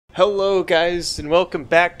Hello guys, and welcome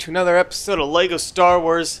back to another episode of LEGO Star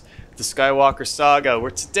Wars, the Skywalker Saga,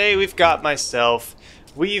 where today we've got myself,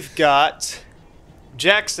 we've got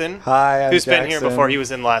Jackson, Hi, I'm who's Jackson. been here before, he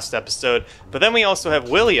was in last episode, but then we also have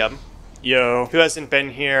William, who hasn't been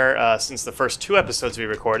here since the first two episodes we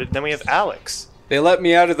recorded. Then we have Alex, They let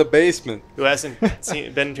me out of the basement. who hasn't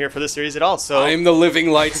been here for this series at all. So I'm the living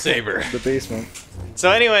lightsaber. The basement.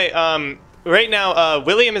 So anyway, right now,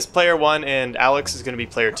 William is player 1 and Alex is going to be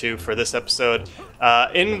player 2 for this episode.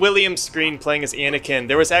 In William's screen playing as Anakin,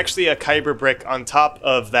 there was actually a Kyber brick on top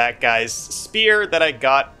of that guy's spear that I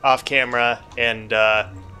got off camera, and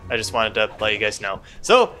I just wanted to let you guys know.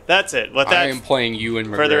 So that's it. With that, I am playing you and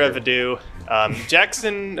further McGregor. ado,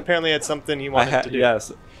 Jackson apparently had something he wanted to do.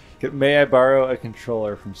 Yes. May I borrow a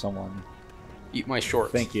controller from someone? Eat my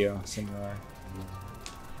shorts. Thank you, senor.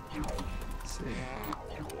 Let's see.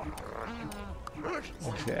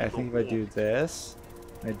 Okay, I think if I do this,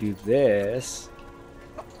 I do this.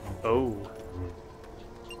 Oh.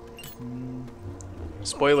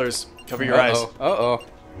 Spoilers. Cover your eyes. Uh-oh.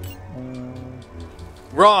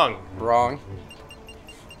 Wrong. Wrong.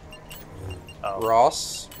 Oh.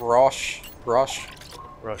 Rosh.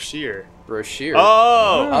 Roshir. Roshir.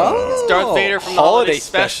 Oh! It's Darth Vader from the Holiday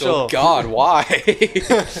Special. God, why?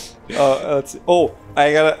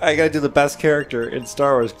 I gotta do the best character in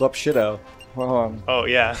Star Wars, Glup Shido. Hold on. Oh,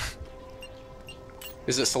 yeah.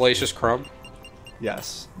 Is it Salacious Crumb?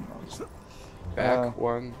 Yes. Back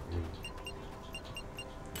one.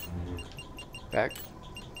 Back.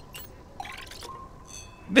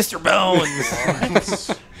 Mr. Bones!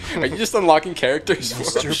 Are you just unlocking characters?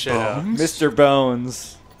 Mr.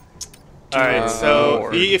 Bones. Alright, so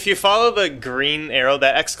Lord. if you follow the green arrow,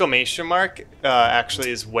 that exclamation mark actually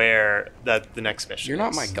is where the next mission You're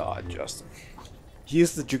not is. my god, Justin. He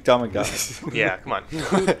is the Duke Dama god. Yeah, come on.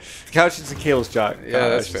 The couch is the Caleb's jock. Yeah,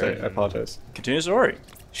 that's I should fair. say. I apologize. Continue story.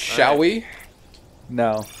 Shall we?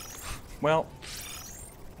 No. Well,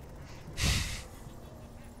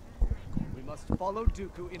 We must follow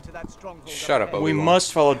Dooku into that stronghold. Shut up up, ahead. we Obi-Wan.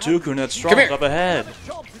 must follow Dooku and that Come strong here. up ahead. A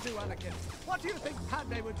job to do, Anakin. What do you think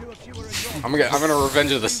Padme would do if she were in your I'm gonna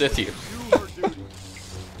Revenge of the Sith you.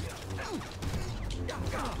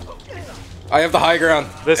 I have the high ground.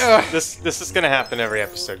 This is gonna happen every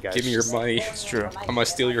episode, guys. Give me your money. It's true. I'm gonna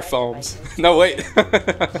steal your phones. No, wait.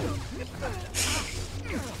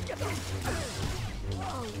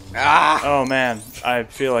 Ah! Oh man, I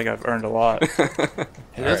feel like I've earned a lot.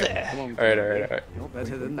 Alright, alright. You're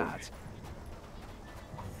better than that.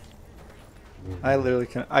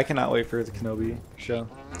 I cannot wait for the Kenobi show.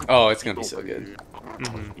 Oh, it's gonna be so good.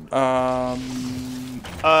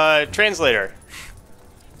 Translator.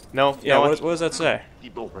 No. Yeah, no what one? does that say?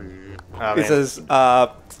 Oh, It man. says,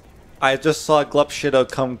 I just saw Glup Shido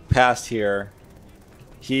come past here.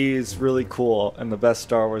 He's really cool and the best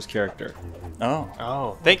Star Wars character. Oh,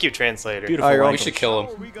 Oh, thank you, translator. beautiful. Oh, you're We language. should kill How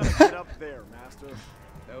are him. we gonna get up there, Master?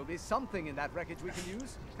 There'll be something in that wreckage we can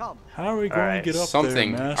use. Come. How are we going Alright. to get up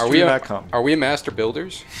Something. there, Master? Are we master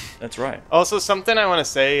builders? That's right. Also, something I want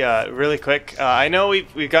to say really quick. I know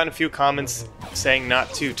we've gotten a few comments saying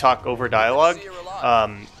not to talk over dialogue,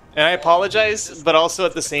 and I apologize, but also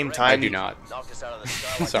at the same time, I do not.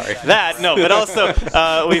 Sorry. That no, but also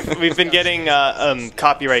we've been getting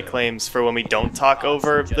copyright claims for when we don't talk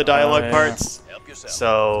over the dialogue yeah. parts.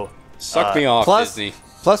 So Suck me off, plus- Disney.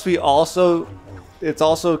 Plus, it's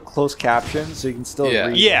also closed caption, so you can still Yeah.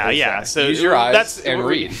 read. yeah, voice yeah. acting. So Use your eyes that's, and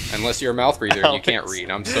read. Unless you're a mouth breather and you can't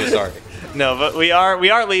read. I'm so sorry. No, but we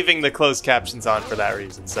are leaving the closed captions on for that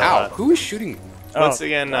reason. So Ow, who is shooting? once Oh,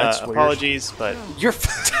 again, that's weird. apologies, but You're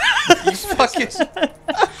you fucking.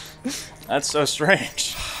 That's so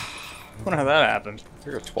strange. Wonder how that happened.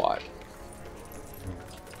 You're a twat.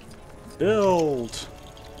 Build.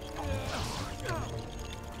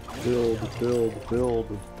 Build.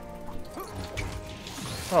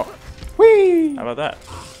 Oh, Whee! how about that?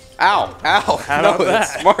 Ow! Ow! How no, about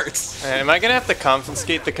that's that? smart. am I gonna have to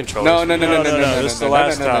confiscate the controllers? No, no, no, no, no, No, no, no, no, this is no, the no,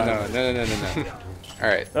 last no, no, time. no, no, no, no, no. All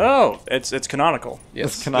right. Oh, it's canonical.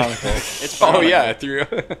 Yes. It's canonical. It's Oh canonical. yeah, through.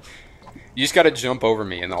 You just gotta jump over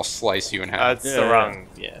me and I'll slice you in half. It's Yeah, the yeah. wrong.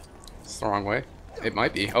 Yeah. It's the wrong way. It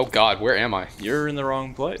might be. Oh God, where am I? You're in the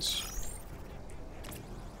wrong place.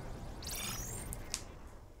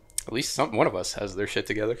 At least one of us has their shit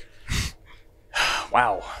together.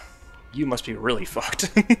 Wow, you must be really fucked.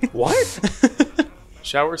 What?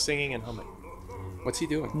 Shower, singing, and humming. What's he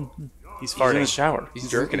doing? He's He's in the farting. shower. He's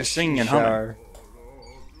jerking He's it. singing and humming. Shower.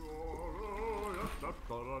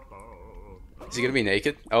 Is he gonna be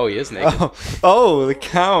naked? Oh, he is naked. Oh, the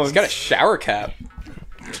count. He's got a shower cap.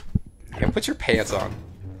 Yeah, put your pants on.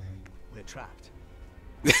 We're trapped.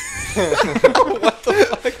 What the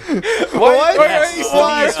fuck? What? Yes.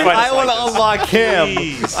 Why? I want to unlock him.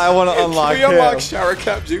 Please. I want to unlock Can we unlock him. Shower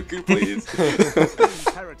Cap Dooku, please? It's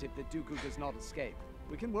imperative that Dooku does not escape.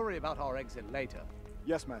 We can worry about our exit later.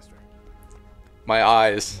 Yes, Master. My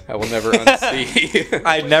eyes. I will never unsee.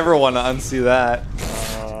 I never want to unsee that.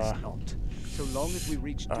 Not. So long as we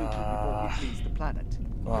reach Dooku before he flees the planet.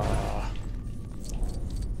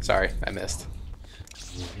 Sorry, I missed.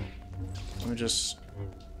 Let me just.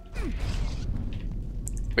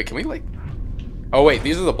 Wait, can we like? Oh wait,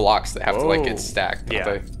 these are the blocks that have to like Whoa. get stacked, don't Yeah.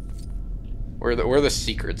 they? Where are the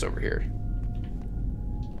secrets over here?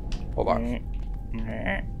 Hold on.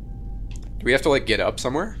 Do we have to like get up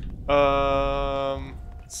somewhere?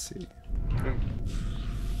 Let's see.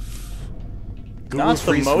 Not the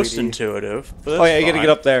free, most sweetie. intuitive. But Oh yeah, you that's gotta get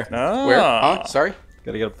up there. fine. Where? Ah, Huh? Sorry.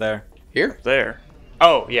 Gotta get up there. Here? There.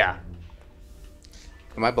 Oh yeah.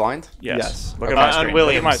 Am I blind? Yes. Yes. Look at On my screen.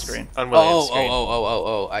 Williams. Look at my screen. On Williams' Oh, screen.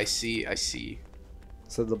 oh. I see.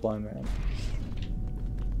 Said the blind man.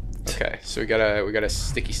 Okay, so we got a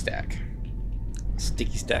sticky stack.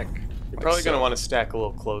 Sticky stack. You're probably so. gonna want to stack a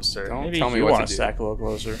little closer. Don't Maybe tell me you what want to to do. stack a little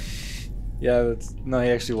closer. Yeah, that's no. He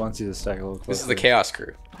actually wants you to stack a little closer. This is the Chaos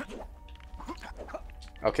Crew.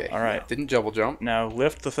 Okay. All right. Didn't double jump. Now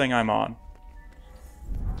lift the thing I'm on.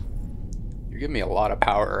 You're giving me a lot of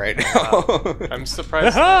power right now. I'm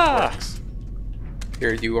surprised Aha! that works.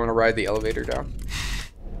 Here, do you want to ride the elevator down?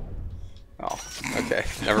 Oh, okay.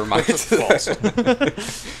 Never mind. False.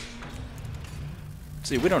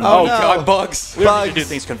 See, we don't know. Oh, no. God, bugs. We don't need to Bugs. do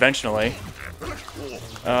things conventionally.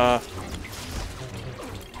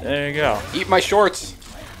 There you go. Eat my shorts.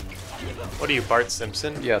 What are you, Bart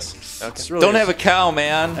Simpson? Yes. Okay. It's really Don't have a cow,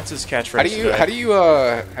 man. That's his catchphrase. How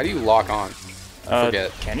do you lock on?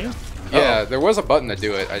 forget. Can you? Yeah, there was a button to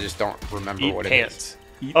do it. I just don't remember Eat what it pants. is.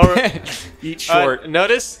 Or, Eat short.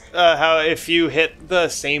 notice how if you hit the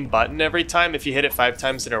same button every time, if you hit it 5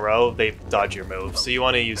 times in a row, they dodge your move. So you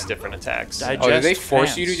want to use different attacks. Digest Oh, did they force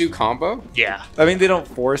pants. you to do combo? Yeah, I mean, they don't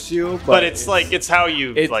force you, but it's like it's how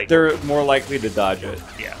you like. they're more likely to dodge it.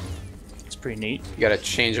 Yeah, It's pretty neat. You gotta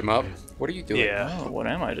change them up. What are you doing? yeah. Oh, what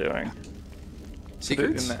am I doing?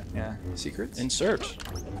 Secrets? Yeah. Secrets? Insert.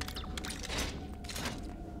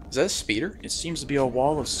 Is that a speeder? It seems to be a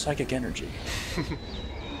wall of psychic energy.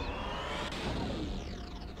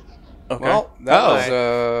 Okay. Well,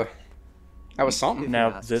 that was something.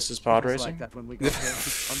 Now this is pod Like racing. that when we got here.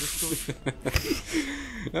 Understood?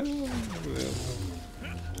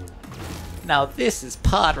 Now this is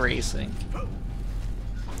pod racing.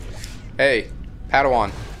 Hey,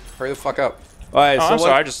 Padawan, hurry the fuck up. All right, Oh, so I'm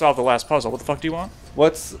sorry. I just solved the last puzzle. What the fuck do you want?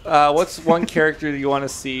 what's one character that you want to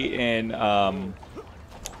see in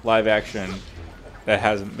live action that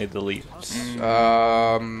hasn't made the leap? That's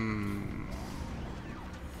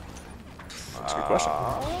a good question.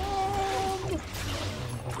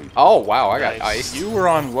 Oh wow, I got Nice. iced. You were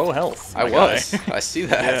on low health. I my guy. was. I see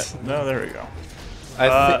that. Yeah. No, there we go.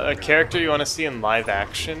 A character you want to see in live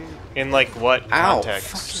action? In like what Ow,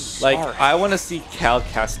 context? Like I want to see Cal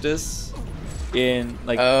Kestis in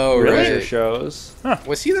like Oh, later right. shows.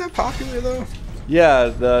 Was he that popular though? Yeah,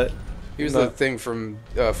 He was No. the thing from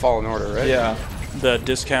Fallen Order, right? yeah. The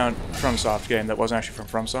discount FromSoft game that wasn't actually from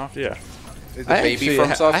FromSoft. Yeah, The I baby actually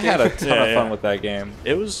from Soft I had a game? ton Yeah, of fun yeah. with that game.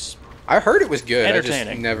 it was. I heard it was good. I just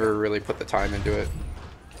Entertaining. never really put the time into it.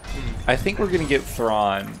 I think we're gonna get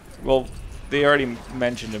Thrawn. Well, they already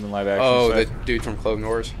mentioned him in live action. Oh, so the dude from Clone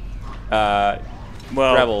Wars. Well,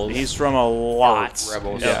 Rebels. he's from a lot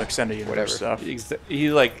Rebels, of yeah. extended universe Whatever. stuff.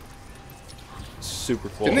 he's like super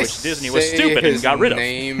cool. Didn't they Which Disney was say stupid and his got rid of.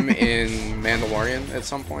 name in Mandalorian at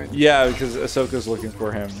some point? Yeah, because Ahsoka's looking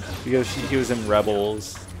for him because he was in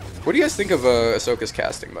Rebels. What do you guys think of Ahsoka's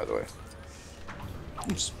casting, by the way?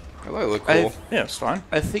 Oops. I thought it looked cool. Yeah, it's fine.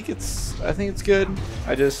 I think it's good.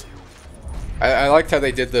 I liked how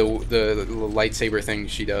they did the lightsaber thing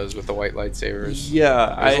she does with the white lightsabers.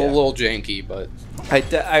 Yeah, It was a little janky, but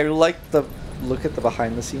I like the look at the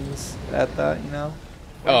behind the scenes at that. You know.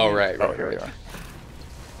 oh right, Oh, right, here we right. are.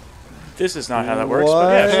 This is not how that works,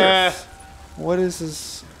 but yeah, sure. Eh, What is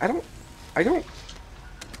this? I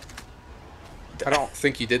don't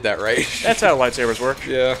think you did that right. That's how lightsabers work.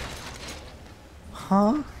 Yeah.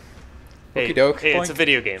 Huh? hey, Okey-doke. hey, it's a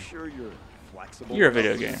video game. Sure you're flexible. You're a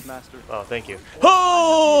video game. Master. Oh, thank you.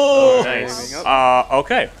 Oh, Nice.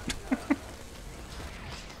 Okay.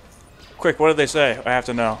 Quick, what did they say? I have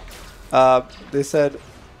to know. They said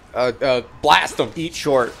Blast them. eat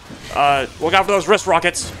short. Look out for those wrist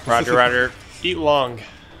rockets. Roger, Roger. Eat long.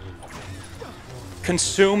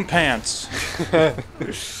 Consume pants.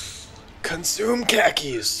 Consume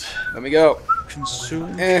khakis. Let me go.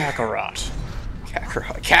 Consume Eh. Kakarot.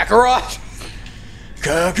 Kakarot. Kakarot!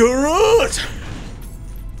 Kakarot!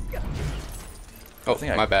 Oh,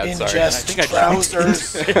 think I my bad. Sorry. I think I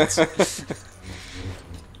trousers.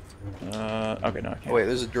 Okay, no, I can't. Oh, wait,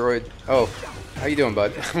 there's a droid. Oh, how you doing,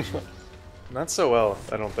 bud? Not so well,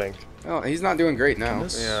 I don't think. Oh, he's not doing great now.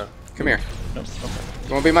 Yeah. Come here. Nope, okay.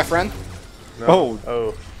 You want to be my friend? No.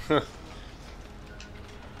 Oh.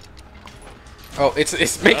 Oh,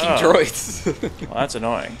 it's making Oh. droids. Well, that's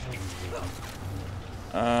annoying.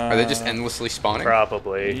 Are they just endlessly spawning?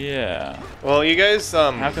 Probably. Yeah. Well, you guys,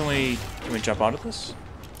 How can we jump onto this?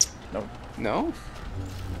 No. No?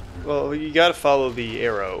 well, you gotta follow the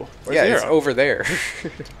arrow. Where's Yeah, the it's arrow? over there.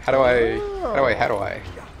 How do I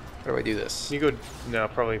do this? You go, no,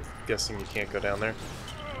 probably guessing you can't go down there.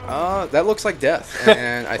 That looks like death.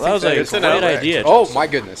 And I Well, think that that was is a an great outlet. idea. Oh Justin. my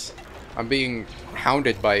goodness. I'm being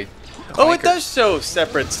hounded by Oh, it clankers. does show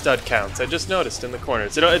separate stud counts. I just noticed in the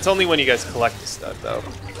corners. It's only when you guys collect the stud, though.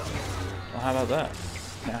 Well, how about that?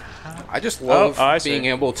 I just love I see. being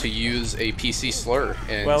able to use a PC slur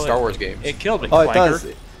in Well, Star Wars games. It killed me. Oh, it Clanker.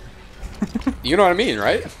 does. You know what I mean,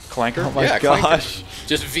 right? Clanker. Oh my Yeah, gosh.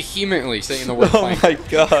 Just vehemently saying the word Oh clank. my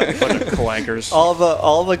god. Bunch of clankers.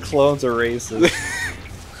 all the clones are racist.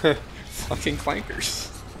 Fucking clankers.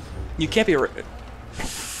 You can't be.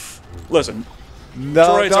 Listen,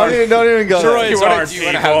 No, Droids don't aren't- even go there. droids aren't Do you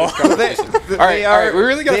wanna have this people. conversation? They are, we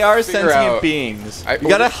really gotta they are figure sentient out beings. I- You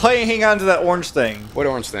gotta hang on to that orange thing. what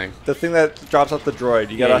orange thing. The thing that drops off the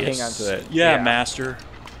droid. You gotta Yes. hang on to it. Yeah, Yeah. master.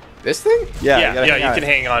 This thing? Yeah, Yeah, you, gotta hang you on can it.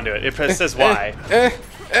 hang on to it. It says Y. Eh.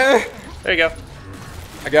 There you go.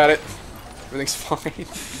 I got it. Everything's fine.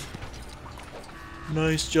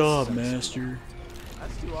 Nice job, master.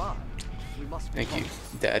 As you are. We must Thank you,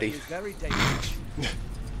 It Daddy. is very dangerous.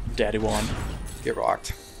 Daddy won. Get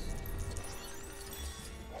rocked.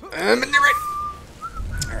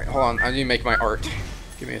 Alright, hold on. I need to make my art.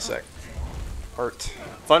 Give me a sec. Art.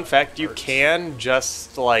 Fun fact, you can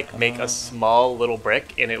just, like, make a small little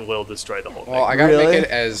brick and it will destroy the whole thing. Well, I gotta Really? make it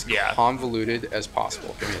as Yeah. convoluted as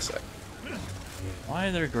possible. Give me a sec. Why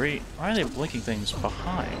are they great? Why are they blinking things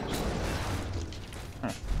behind?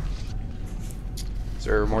 Is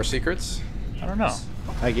there more secrets? I don't know.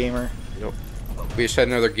 Hi, gamer. We just had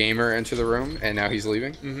another gamer enter the room, and now he's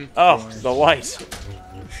leaving. Oh, the light.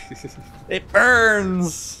 It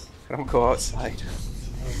burns. I don't go outside.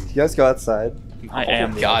 You guys go outside. I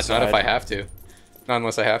am the God, outside. not if I have to. Not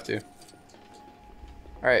unless I have to.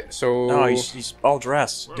 Alright, so... No, he's all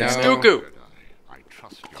dressed. now, Dooku!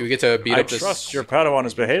 do we get to beat I up this... trust your Padawan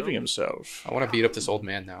is behaving himself. I want to beat up this old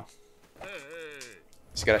man now.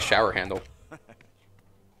 He's got a shower handle.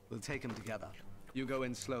 We'll take him together. You go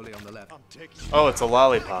in slowly on the left. Oh, it's a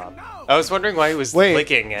lollipop. I was wondering why he was Wait.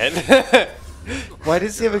 licking it. Why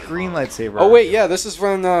does he have a green lightsaber? Oh wait, yeah, this is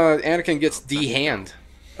when Anakin gets D-hand.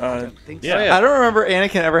 think Yeah, so. Yeah. I don't remember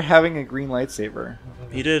Anakin ever having a green lightsaber.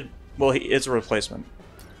 he did. Well, it's a replacement.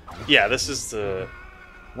 Yeah, this is the...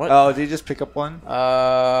 What? Oh, did he just pick up one?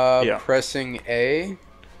 Yeah. Pressing A.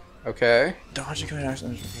 Okay. Dodging coming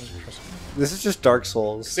action. This is just Dark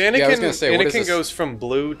Souls. Anakin, Yeah, I was gonna say, what is Anakin this? goes from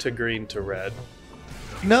blue to green to red.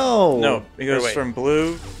 No. No, it goes wait. from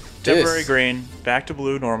blue, temporary This. green, back to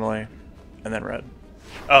blue normally, and then red.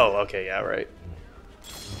 Oh, okay, yeah, right.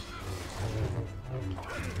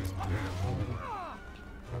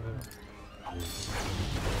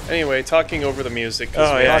 Anyway, talking over the music. 'cause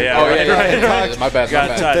Oh, we yeah, had- yeah. Oh, right, yeah, right, yeah, right. yeah. My bad, my Got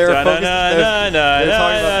bad. time. They're Da, focused- da, they're- da, da, They're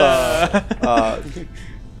da, talking about the.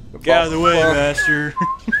 Get out of the way, master.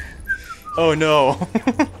 Oh no.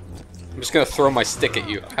 I'm just gonna throw my stick at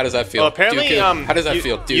you. How does that feel? Well, apparently, Dooku? How does that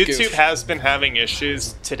feel, Dooku? YouTube has been having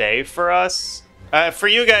issues today for us. For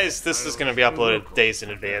you guys, this is going to be uploaded days in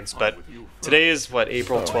advance, but today is, what,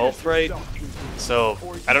 April 12th, right? So,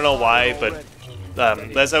 I don't know why, but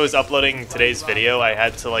as I was uploading today's video, I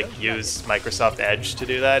had to, like, use Microsoft Edge to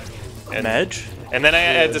do that. And Edge? And then I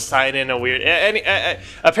had to sign in a weird...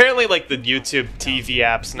 apparently, like, the YouTube TV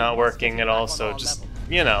app's not working at all, so just,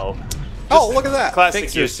 you know... Oh, look at that! Classic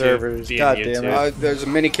Fix your YouTube servers. being God damn YouTube. it. There's a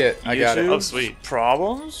mini kit. I got it. Oh, sweet.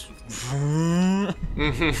 Problems?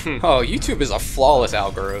 Oh, YouTube is a flawless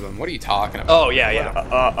algorithm. What are you talking about? Oh, yeah, yeah.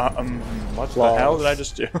 What the Flaws. hell did I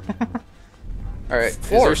just do? All right. Is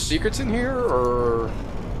there secrets in here, or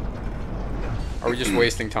are we just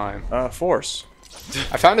wasting time? Force.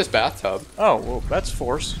 I found this bathtub. Oh, well, that's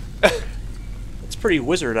Force. It's pretty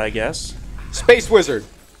wizard, I guess. Space Wizard.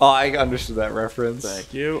 Oh, I understood that reference.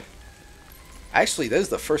 Thank you. Actually, this is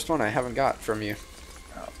the first one I haven't got from you.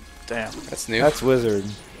 Damn. That's new. That's wizard.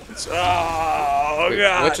 Oh, Wait,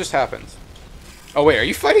 God. what just happened? Oh wait, are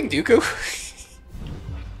you fighting Dooku?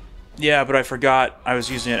 Yeah, but I forgot I was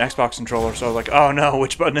using an Xbox controller, so I was like, oh no,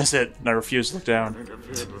 which button is it? And I refused to look down.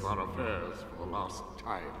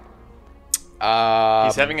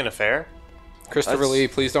 He's having an affair? Christopher Lee,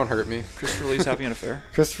 please don't hurt me. Christopher Lee's having an affair.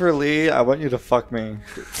 Christopher Lee, I want you to fuck me.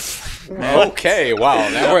 Okay, wow,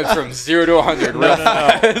 that went from 0 to 100 real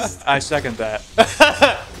fast. I second that.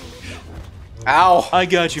 Ow. I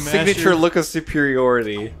got you, Master. Signature look of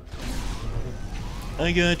superiority.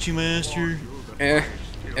 I got you, Master.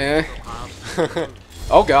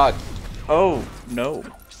 Oh god. Oh, no.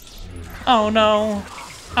 Oh, no.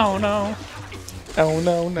 Oh, no. Oh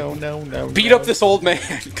no, no, no, no. Beat up this old man.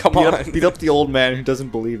 Come on. Beat up the old man who doesn't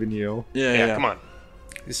believe in you. Yeah, come on.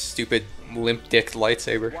 This stupid limp dick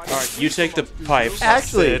lightsaber. Alright, you take the pipes.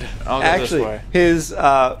 Actually, I'll go this way. his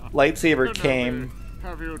lightsaber came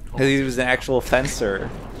because he was an actual fencer.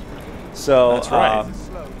 So, That's right.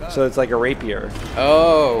 So it's like a rapier.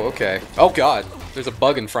 Oh, okay. Oh god. There's a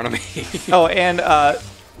bug in front of me. Oh, and I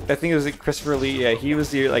think it was Christopher Lee. Yeah, he was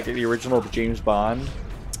the original James Bond.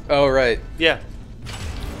 Oh, right. Yeah.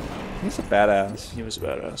 He's a badass. He was a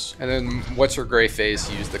badass. And then what's her gray face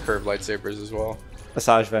used the curved lightsabers as well.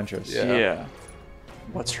 Asajj Ventress. Yeah.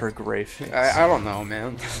 What's her gray face? I don't know,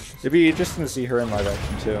 man. It'd be interesting to see her in live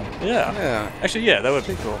action too. Yeah. Yeah. Actually, yeah, that would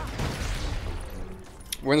be cool.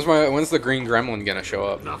 When's the green gremlin gonna show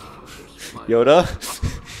up? Yoda.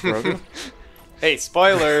 Grogu? Hey,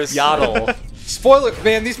 spoilers. Yaddle. Spoiler,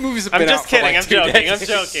 man. These movies have I'm been just out kidding. for like I'm 2 joking. decades.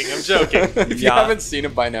 I'm joking. I'm joking. If you haven't seen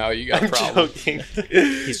him by now, you got a I'm problem. joking.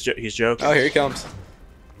 He's joking. Oh, here he comes.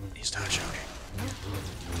 He's not joking.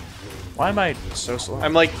 Why am I so slow?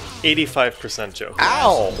 I'm like 85% joking.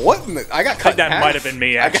 Ow! What? In the, I got cut. That in half. might have been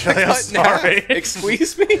me, I got actually. I'm cut in half. sorry.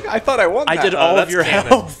 Excuse me. I thought I won. I that. did all of that's your canon.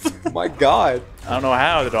 health. My God. I don't know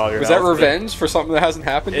how I did all your Was health. that revenge for something that hasn't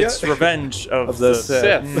happened It's yet? revenge of the the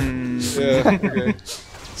Sith. Yeah. Okay.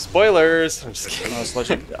 Spoilers. I'm just kidding. He's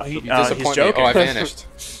joking. You disappoint me. joking. Oh, I vanished.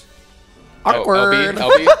 Awkward.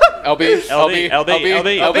 LB.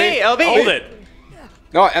 Hold it.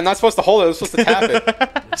 No, I'm not supposed to hold it. I'm supposed to tap it.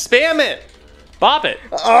 Spam it. Bop it.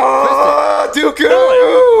 Oh, Dooku!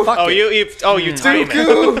 Oh, you time it.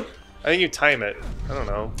 Dooku! I think you time it. I don't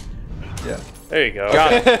know. Yeah. There you go.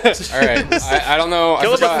 Got it. All right. I don't know. Kill I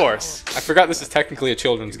it with forgot, force. I forgot this is technically a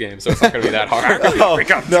children's game, so it's not going to be that hard.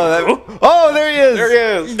 Oh, there he is. There he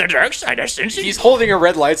is. The dark side ascension. He's holding a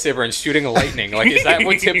red lightsaber and shooting lightning. Like, is that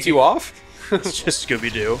what tipped you off? It's just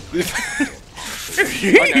Scooby-Doo.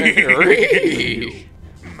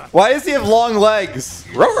 Why does he have long legs?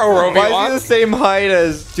 Why is he Obi-Wan. the same height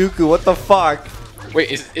as Dooku? What the fuck?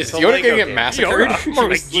 Wait, is a Yoda Lego going to get game. massacred?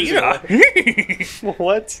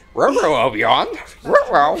 What? Obi-Wan.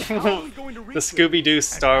 The Scooby-Doo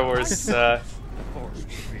Star Wars.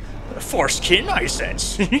 Force kin, I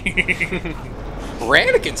sense.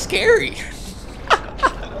 Anakin, scary.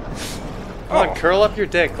 Come on, curl up your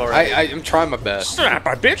dick already. I am trying my best. Slap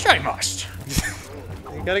a bitch, I must.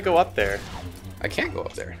 You gotta go up there. I can't go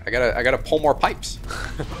up there. I gotta pull more pipes.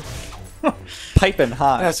 Piping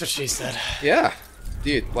hot. That's what she said. Yeah,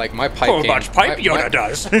 dude. Like my pipe Pull game. much pipe my- Yoda my-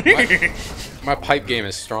 does. My pipe game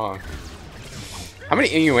is strong. How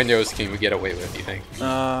many innuendos can we get away with? You think?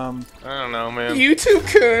 I don't know, man. YouTube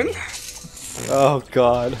can. Oh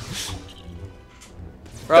god.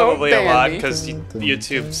 Probably a ban lot me. because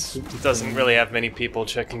YouTube doesn't really have many people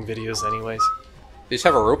checking videos, anyways. They just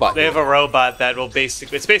have a robot. They have a robot that will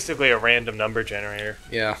it's basically a random number generator.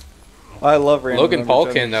 Yeah. I love random Logan number Paul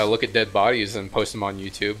generators. can look at dead bodies and post them on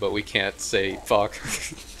YouTube, but we can't say fuck.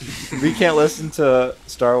 We can't listen to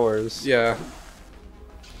Star Wars. Yeah.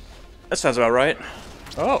 That sounds about right.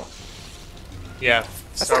 Oh. Yeah.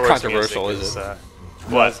 That's Star not Wars controversial, music is it?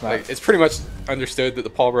 What? Like, it's pretty much understood that the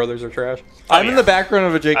Paul brothers are trash. I'm in the background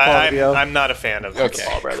of a Jake Paul video. I'm not a fan of the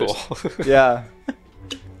Paul brothers. cool. Yeah.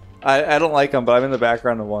 I don't like them, but I'm in the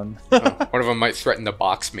background of one. One of them might threaten to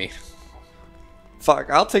box me. Fuck,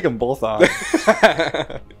 I'll take them both on.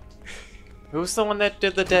 Who's the one that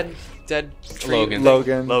did the dead tree Logan. thing?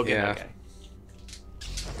 Logan. Logan. Yeah. Okay.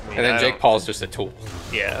 I mean, And then I Jake don't- Paul's just a tool.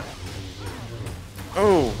 Yeah.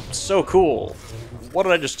 Oh, so cool. What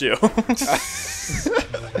did I just do?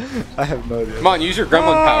 I have no idea. Come on, use your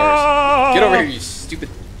gremlin powers. Get over here, you stupid.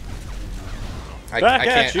 I Back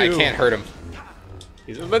at can't. I you. can't hurt him.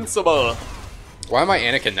 He's invincible. Why am I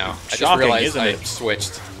Anakin now? I just Shocking, realized isn't I it?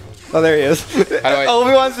 switched. Oh, there he is. I-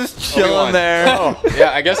 Obi-Wan's just chilling Obi-Wan. there.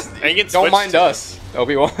 Yeah, I guess. I can Don't switch mind to- us,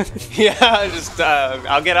 Obi-Wan. Yeah, just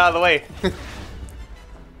I'll get out of the way.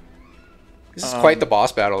 This is quite the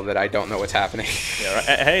boss battle that I don't know what's happening. Yeah, right.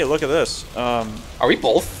 Hey, look at this. Are we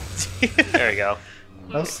both? There you go.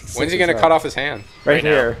 When's he gonna cut off his hand? Right Right now.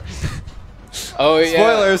 here. Oh yeah.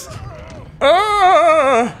 Spoilers.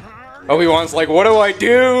 Obi-Wan's like, what do I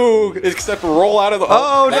do? Except roll out of the...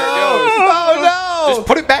 Oh, there no! it goes. Oh, no! Just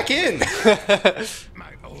put it back in.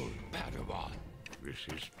 My old Padawan. This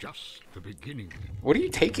is just the beginning. What are you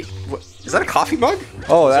taking? What, is that a coffee mug?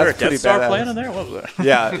 Oh, Is there a that's pretty Death Star badass. plan in there? What was that?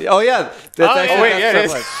 Yeah. Oh, yeah. That's actually, yeah. Wait, yeah, it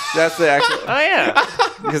is. that's the actual... Oh yeah.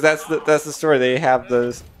 Because that's the story. They have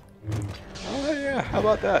those... Oh, yeah. How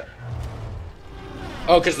about that?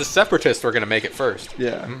 Oh, because the Separatists were going to make it first.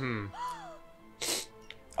 Yeah.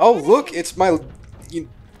 Oh, look. It's my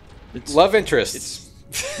love interest.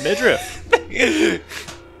 It's midriff.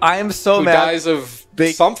 I am so Who mad. dies of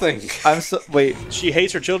something. I'm so... Wait. She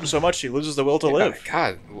hates her children so much she loses the will to live.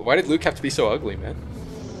 God, why did Luke have to be so ugly, man?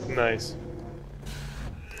 Nice.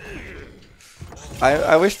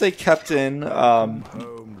 I wish they kept in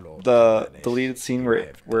the deleted scene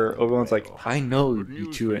where Obi-Wan's like, I know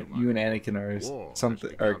you and Anakin are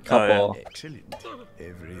something, or a couple. Excellent.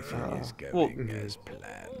 Everything is going as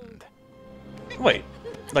planned. Wait.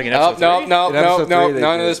 Like in No, episode no, 3? no, In no, episode no, 3 they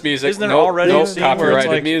none of did. this music. Isn't there Nope, already nope, a scene where it's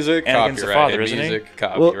copyrighted like music, Anakin's the copyrighted father, isn't he? music,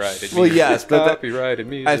 copyrighted well, music, yes, but that- copyrighted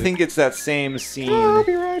music. I think it's that same scene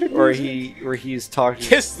Copyrighted where music. he's talking.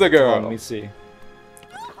 Kiss the Hold on, let girl. me see.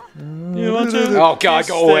 You want to Oh God,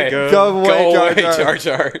 go away. Go away, Go Jar away, Jar. Jar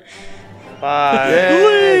Jar. Bye.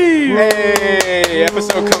 Hey,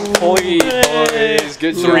 episode complete, boys.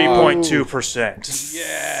 Good job. 3.2%.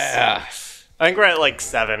 Yeah. I think we're at like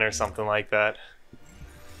 7 or something like that.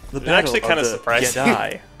 The It's actually battle kind of the surprising.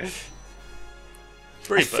 Jedi.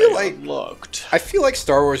 I feel like looked. I feel like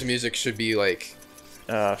Star Wars music should be like,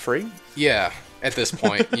 Free? yeah, at this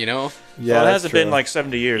point, you know. Yeah, Well, it that's hasn't true. been like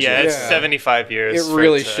 70 years Yeah, yet. it's Yeah. 75 years. It for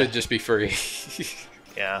really to- should just be free.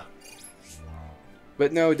 Yeah.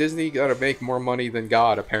 But no, Disney got to make more money than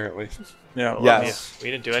God, apparently. Yeah, well, Yes.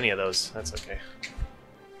 We didn't do any of those. That's okay.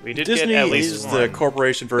 We did Disney get at least is one. the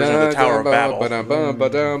corporation version of the Tower of Babel.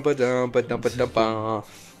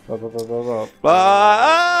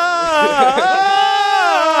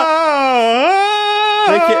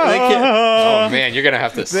 They can't. Oh man, you're gonna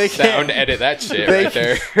have to They can't- sound edit that shit they right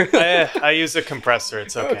there. I use a compressor.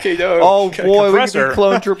 It's okay. Okay, no. Oh boy, we can Compressor. be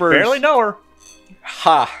clone troopers. Barely know her.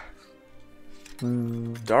 Ha.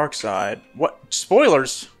 Dark side. What?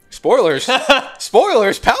 Spoilers. Spoilers.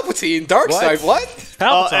 Spoilers. Palpatine. Darkseid. What?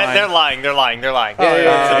 Oh, Palpatine. and they're lying. They're lying. They're lying. Yeah, It's a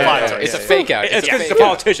yeah, plot yeah, twist. It's a fake out. It's It's a because he's a fake out.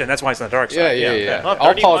 politician. That's why it's on the dark side. Yeah, yeah, yeah. Well,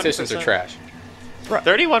 All politicians are 31%. trash.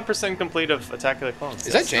 31% complete of Attack of the Clones.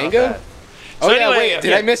 Is that That's not Django? bad. Oh So yeah, anyway, wait.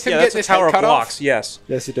 Did I miss him Yeah, that's getting a his tower head of cut blocks. off? Yes.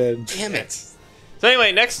 Yes, he did. Damn it. So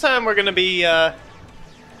anyway, next time we're gonna be doing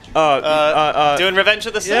Revenge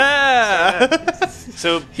of the Sith. Yeah.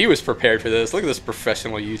 So He was prepared for this. Look at this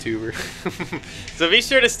professional YouTuber. so be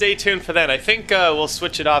sure to stay tuned for that. I think we'll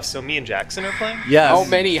switch it off so me and Jackson are playing. Yes. How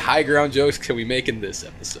many high ground jokes can we make in this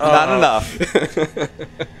episode? Not enough.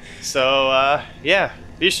 So yeah,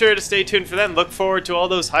 be sure to stay tuned for that. And look forward to all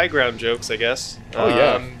those high ground jokes, I guess. Oh,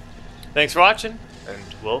 yeah. Thanks for watching, and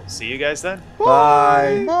we'll see you guys then.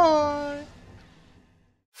 Bye. Bye.